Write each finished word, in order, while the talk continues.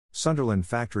Sunderland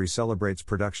factory celebrates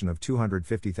production of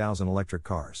 250,000 electric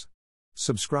cars.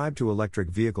 Subscribe to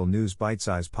Electric Vehicle News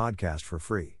Bite-Size podcast for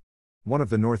free. One of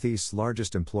the Northeast's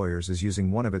largest employers is using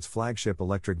one of its flagship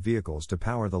electric vehicles to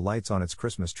power the lights on its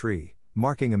Christmas tree,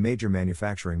 marking a major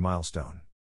manufacturing milestone.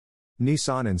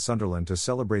 Nissan in Sunderland to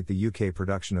celebrate the UK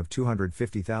production of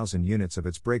 250,000 units of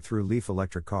its breakthrough Leaf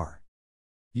electric car.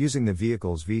 Using the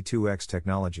vehicle's V2X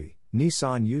technology,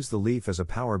 Nissan used the Leaf as a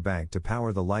power bank to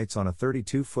power the lights on a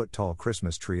 32-foot tall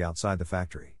Christmas tree outside the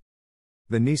factory.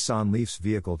 The Nissan Leaf's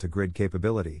vehicle-to-grid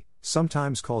capability,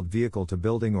 sometimes called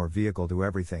vehicle-to-building or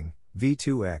vehicle-to-everything,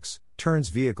 V2X, turns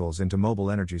vehicles into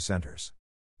mobile energy centers.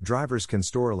 Drivers can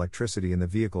store electricity in the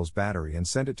vehicle's battery and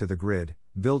send it to the grid,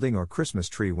 building or Christmas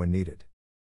tree when needed.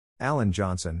 Alan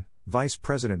Johnson, Vice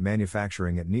President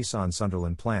Manufacturing at Nissan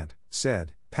Sunderland plant,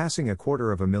 said, "Passing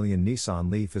 250,000 Nissan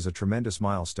Leaf is a tremendous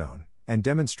milestone, and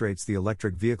demonstrates the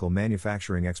electric vehicle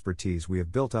manufacturing expertise we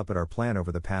have built up at our plant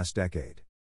over the past decade.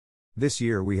 This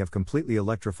year we have completely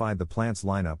electrified the plant's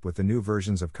lineup with the new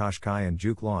versions of Qashqai and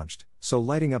Juke launched, so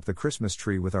lighting up the Christmas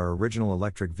tree with our original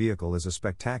electric vehicle is a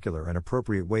spectacular and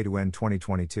appropriate way to end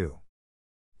 2022.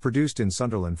 Produced in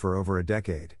Sunderland for over a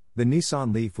decade, the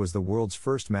Nissan Leaf was the world's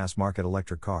first mass-market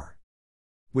electric car.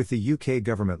 With the UK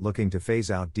government looking to phase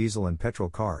out diesel and petrol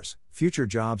cars, future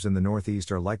jobs in the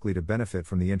Northeast are likely to benefit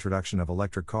from the introduction of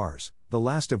electric cars, the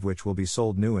last of which will be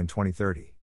sold new in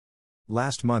 2030.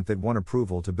 Last month it won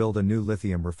approval to build a new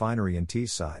lithium refinery in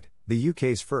Teesside, the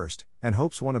UK's first, and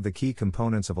hopes one of the key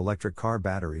components of electric car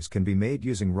batteries can be made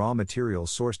using raw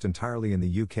materials sourced entirely in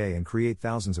the UK and create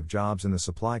thousands of jobs in the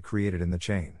supply created in the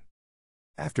chain.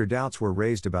 After doubts were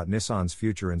raised about Nissan's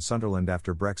future in Sunderland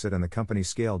after Brexit and the company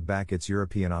scaled back its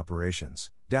European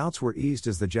operations, doubts were eased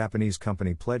as the Japanese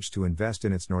company pledged to invest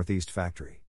in its Northeast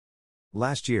factory.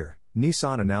 Last year,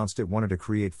 Nissan announced it wanted to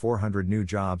create 400 new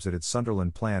jobs at its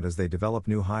Sunderland plant as they develop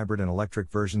new hybrid and electric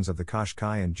versions of the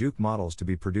Qashqai and Juke models to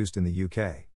be produced in the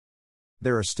UK.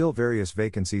 There are still various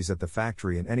vacancies at the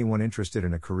factory, and anyone interested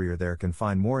in a career there can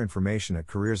find more information at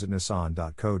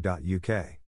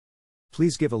careers@nissan.co.uk.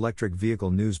 Please give Electric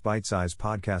Vehicle News Bite-Size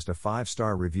podcast a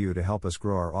 5-star review to help us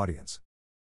grow our audience.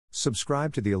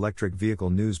 Subscribe to the Electric Vehicle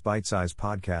News Bite-Size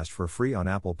podcast for free on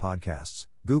Apple Podcasts,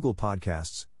 Google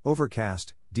Podcasts,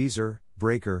 Overcast, Deezer,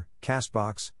 Breaker,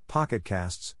 Castbox, Pocket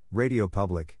Casts, Radio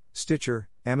Public, Stitcher,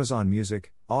 Amazon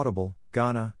Music, Audible,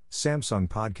 Gaana, Samsung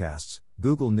Podcasts,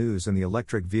 Google News, and the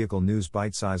Electric Vehicle News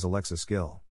Bite-Size Alexa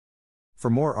skill. For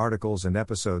more articles and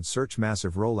episodes, search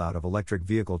Massive Rollout of Electric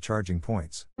Vehicle Charging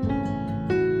Points.